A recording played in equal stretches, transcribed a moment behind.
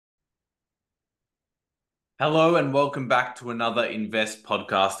Hello and welcome back to another Invest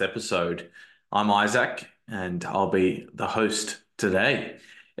podcast episode. I'm Isaac and I'll be the host today.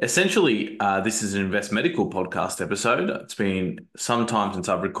 Essentially, this is an Invest Medical podcast episode. It's been some time since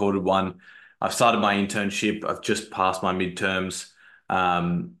I've recorded one. I've started my internship. I've just passed my midterms.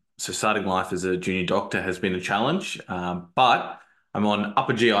 So starting life as a junior doctor has been a challenge, but I'm on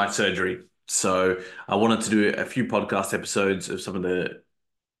upper GI surgery. So I wanted to do a few podcast episodes of some of the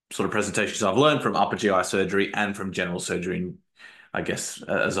sort of presentations I've learned from upper GI surgery and from general surgery, I guess,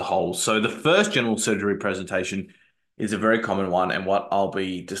 as a whole. So the first general surgery presentation is a very common one and what I'll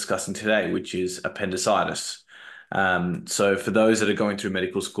be discussing today, which is appendicitis. So for those that are going through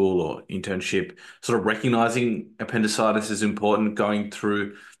medical school or internship, sort of recognizing appendicitis is important, going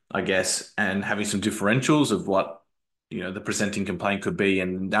through, I guess, and having some differentials of what, the presenting complaint could be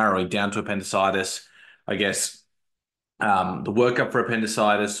and narrowing down to appendicitis, I guess the workup for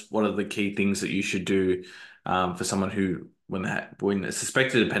appendicitis, what are the key things that you should do for someone who, when a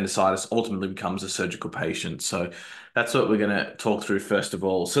suspected appendicitis ultimately becomes a surgical patient. So that's what we're going to talk through first of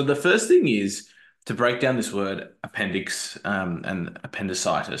all. So the first thing is to break down this word appendix and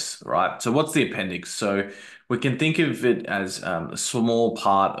appendicitis, right? So what's the appendix? So we can think of it as a small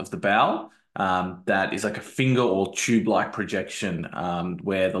part of the bowel. That is like a finger or tube-like projection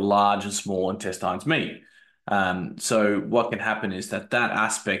where the large and small intestines meet. So what can happen is that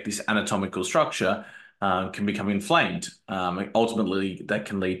aspect, this anatomical structure, can become inflamed. Ultimately, that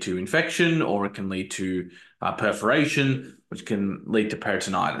can lead to infection or it can lead to perforation, which can lead to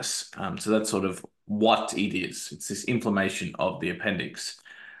peritonitis. So that's sort of what it is. It's this inflammation of the appendix.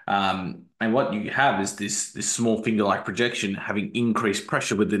 And what you have is this small finger-like projection having increased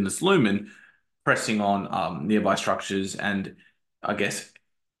pressure within this lumen, pressing on nearby structures and I guess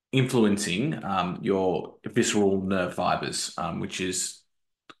influencing your visceral nerve fibers, which is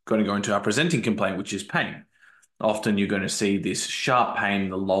going to go into our presenting complaint, which is pain. Often you're going to see this sharp pain in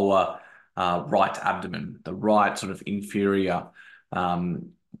the lower right abdomen, the right sort of inferior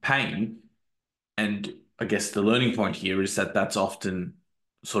pain. And I guess the learning point here is that that's often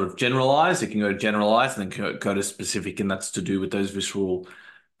sort of generalized. It can go to generalized and then go to specific, and that's to do with those visceral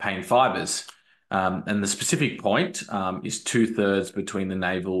pain fibers. And the specific point is two-thirds between the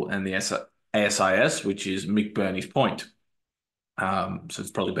navel and the ASIS, which is McBurney's point. So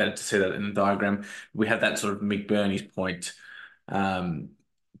it's probably better to see that in the diagram. We have that sort of McBurney's point um,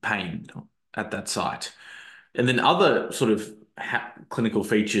 pain at that site. And then other sort of clinical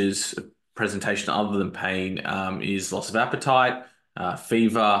features of presentation other than pain is loss of appetite,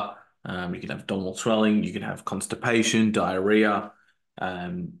 fever. You can have abdominal swelling. You can have constipation, diarrhea.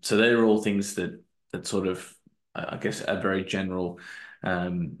 So they're all things that sort of, I guess, are very general.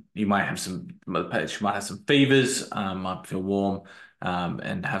 You might have the patient might have some fevers, might feel warm,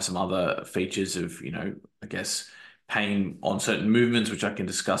 and have some other features of, I guess, pain on certain movements, which I can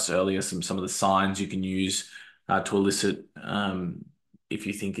discuss earlier. Some of the signs you can use to elicit if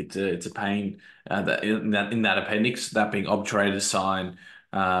you think it's a pain that in that appendix, that being obturator sign.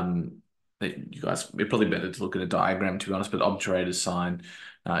 That you guys, it's probably better to look at a diagram to be honest, but obturator sign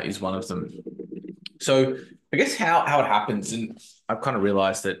is one of them. So I guess how it happens, and I've kind of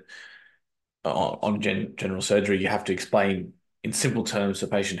realized that on general surgery, you have to explain in simple terms to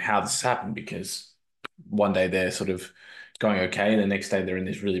the patient how this has happened because one day they're sort of going okay, and the next day they're in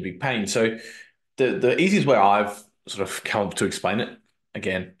this really big pain. So the easiest way I've sort of come up to explain it,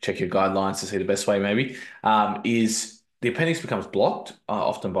 again, check your guidelines to see the best way maybe, is the appendix becomes blocked,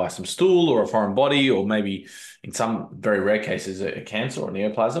 often by some stool or a foreign body, or maybe in some very rare cases, a cancer or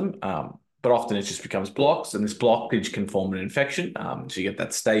neoplasm. But often it just becomes blocks, and this blockage can form an infection. So you get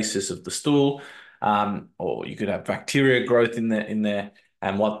that stasis of the stool, or you could have bacteria growth in there.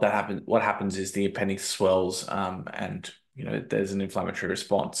 And what happens is the appendix swells, and there's an inflammatory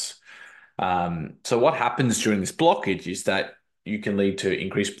response. So what happens during this blockage is that you can lead to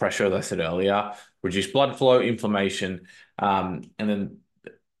increased pressure, as I said earlier, reduced blood flow, inflammation, and then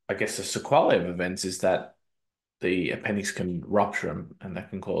I guess the sequelae of events is that the appendix can rupture and that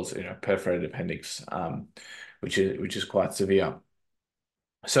can cause perforated appendix, which is quite severe.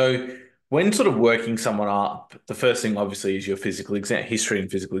 So when sort of working someone up, the first thing obviously is your physical exam, history and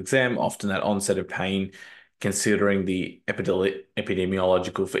physical exam, often that onset of pain, considering the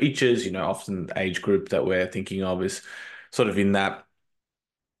epidemiological features, often the age group that we're thinking of is sort of in that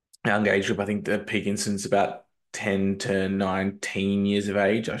young age group. I think the peak incidence is about 10 to 19 years of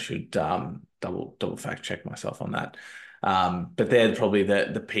age. I should double fact check myself on that. But they're probably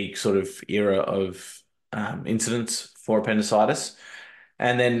the peak sort of era of incidence for appendicitis.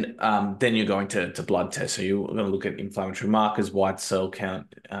 And then you're going to blood tests. So you're going to look at inflammatory markers, white cell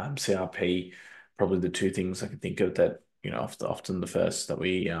count, CRP, probably the two things I can think of that, often the first that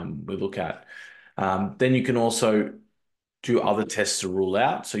we look at. Then you can also do other tests to rule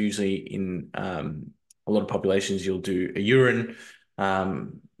out. So usually in a lot of populations, you'll do a urine,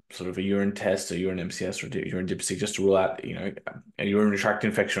 sort of a urine test, a urine MCS or urine dipstick, just to rule out, a urinary tract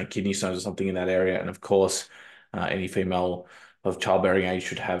infection or kidney stones or something in that area. And of course, any female of childbearing age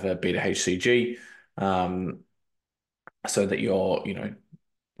should have a beta HCG, um, so that you're,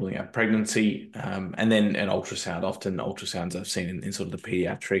 ruling out pregnancy, and then an ultrasound. Often ultrasounds I've seen in sort of the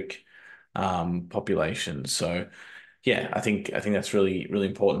pediatric population. So yeah, I think that's really, really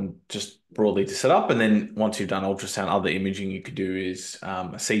important just broadly to set up. And then once you've done ultrasound, other imaging you could do is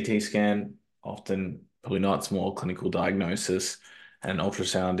a CT scan, often probably not, it's more clinical diagnosis, and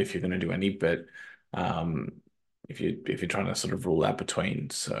ultrasound if you're going to do any, but um, if you're trying to sort of rule out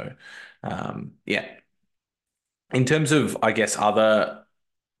between. So yeah. In terms of, I guess, other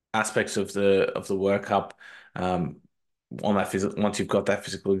aspects of the workup, um, on that once you've got that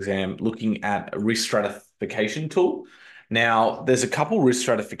physical exam, looking at a risk stratification tool. Now, there's a couple risk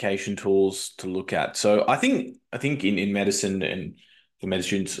stratification tools to look at. So I think in medicine and for med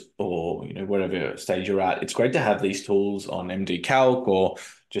students, or whatever stage you're at, it's great to have these tools on MD Calc or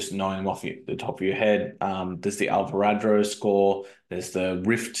just knowing them off the top of your head. There's the Alvarado score, there's the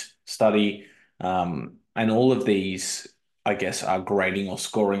Rift study, and all of these, I guess, are grading or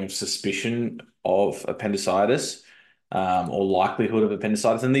scoring of suspicion of appendicitis, or likelihood of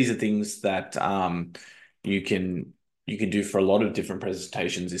appendicitis. And these are things that you can you can do for a lot of different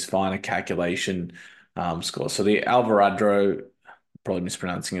presentations. Is find a calculation score. So the Alvarado, probably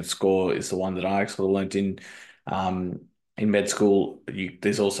mispronouncing it, score is the one that I sort of learnt in med school.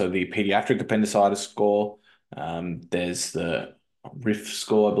 There's also the pediatric appendicitis score. There's the RIF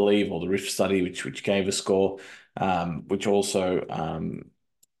score, I believe, or the RIF study, which gave a score, which also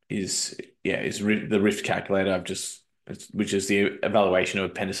is the risk calculator. Which is the evaluation of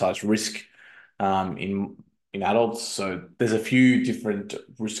appendicitis risk in adults. So there's a few different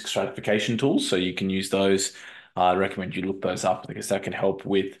risk stratification tools, so you can use those. I recommend you look those up because that can help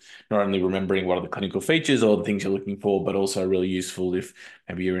with not only remembering what are the clinical features or the things you're looking for, but also really useful if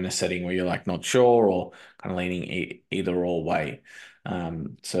maybe you're in a setting where you're like not sure or kind of leaning either or way.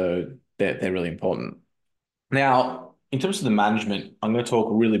 So they're really important. Now, in terms of the management, I'm going to talk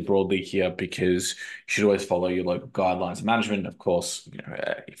really broadly here because you should always follow your local guidelines of management. Of course,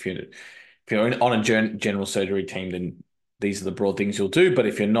 if you're on a general surgery team, then these are the broad things you'll do. But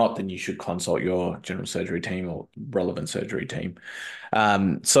if you're not, then you should consult your general surgery team or relevant surgery team.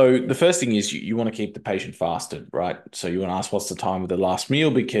 So the first thing is you want to keep the patient fasted, right? So you want to ask what's the time of the last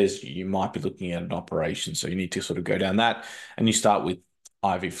meal because you might be looking at an operation. So you need to sort of go down that, and you start with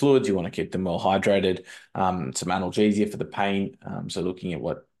IV fluids. You want to keep them well hydrated. Some analgesia for the pain. So looking at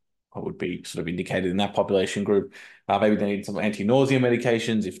what would be sort of indicated in that population group. Maybe they need some anti-nausea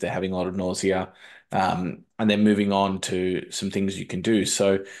medications if they're having a lot of nausea. And then moving on to some things you can do.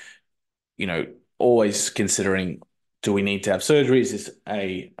 So, always considering, do we need to have surgery? Is this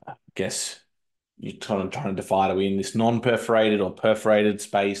I guess you're kind of trying to divide, are we in this non-perforated or perforated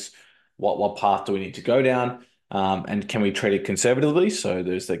space? What path do we need to go down? And can we treat it conservatively? So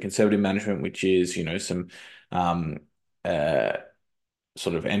there's the conservative management, which is, some um, uh,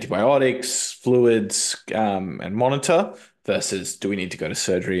 sort of antibiotics, fluids, and monitor, versus do we need to go to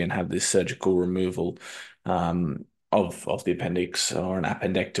surgery and have this surgical removal of the appendix or an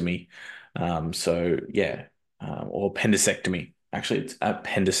appendectomy? So yeah, or appendicectomy. Actually, it's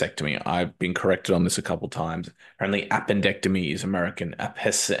appendicectomy. I've been corrected on this a couple times. Apparently, appendectomy is American.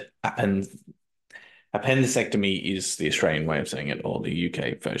 Appendicectomy is the Australian way of saying it, or the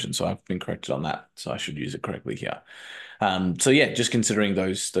UK version. So I've been corrected on that. So I should use it correctly here. So yeah, just considering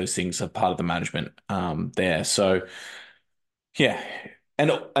those things are part of the management there. So yeah,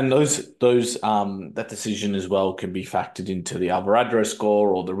 and those that decision as well can be factored into the Alvarado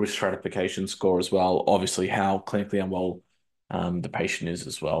score or the risk stratification score as well. Obviously, how clinically unwell the patient is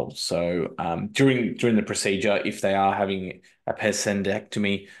as well. So during the procedure, if they are having a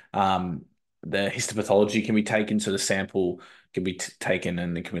appendectomy, the histopathology can be taken, so the sample can be taken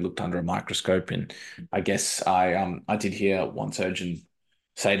and it can be looked under a microscope. And I guess I did hear one surgeon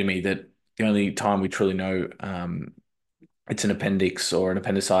say to me that the only time we truly know it's an appendix or an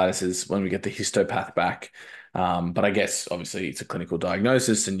appendicitis is when we get the histopath back. But I guess obviously it's a clinical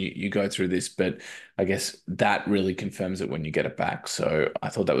diagnosis and you go through this, but I guess that really confirms it when you get it back. So I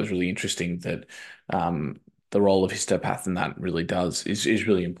thought that was really interesting that the role of histopath in that really is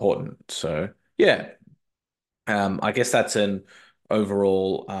really important. So yeah, I guess that's an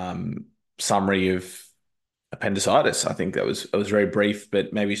overall summary of appendicitis. I think that was very brief,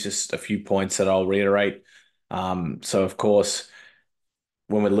 but maybe it's just a few points that I'll reiterate. So of course,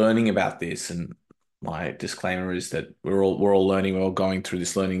 when we're learning about this, and my disclaimer is that we're all learning, we're all going through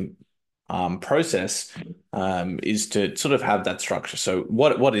this learning process, is to sort of have that structure. So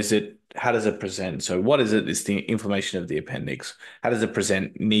what is it? How does it present? So what is it? It's the inflammation of the appendix. How does it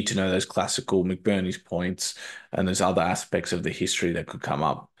present? Need to know those classical McBurney's points and those other aspects of the history that could come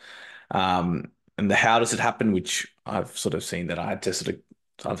up. And the how does it happen, which I've sort of seen that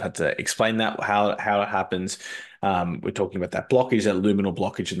I've had to explain that how it happens. We're talking about that blockage, that luminal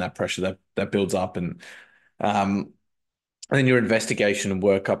blockage, and that pressure that builds up, um, and then your investigation and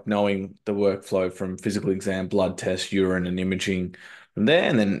workup, knowing the workflow from physical exam, blood test, urine, and imaging from there,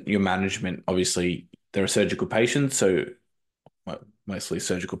 and then your management. Obviously, there are surgical patients, so mostly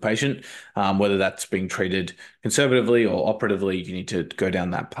surgical patient, whether that's being treated conservatively or operatively, you need to go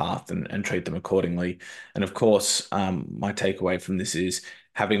down that path and treat them accordingly. And of course, my takeaway from this is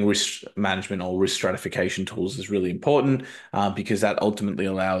having risk management or risk stratification tools is really important, because that ultimately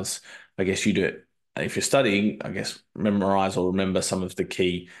allows, I guess, you to, if you're studying, I guess, memorize or remember some of the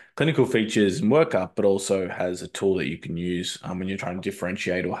key clinical features and workup, but also has a tool that you can use when you're trying to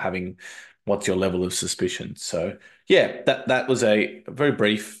differentiate or having what's your level of suspicion. So yeah, that was a very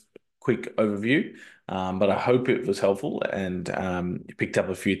brief, quick overview, but I hope it was helpful and you picked up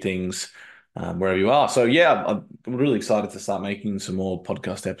a few things wherever you are. So yeah, I'm really excited to start making some more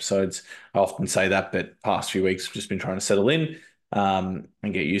podcast episodes. I often say that, but past few weeks I've just been trying to settle in and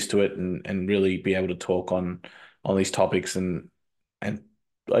get used to it and really be able to talk on these topics and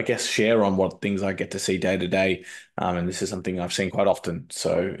I guess share on what things I get to see day to day. And this is something I've seen quite often,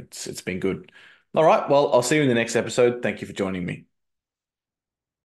 so it's been good. All right, well, I'll see you in the next episode. Thank you for joining me.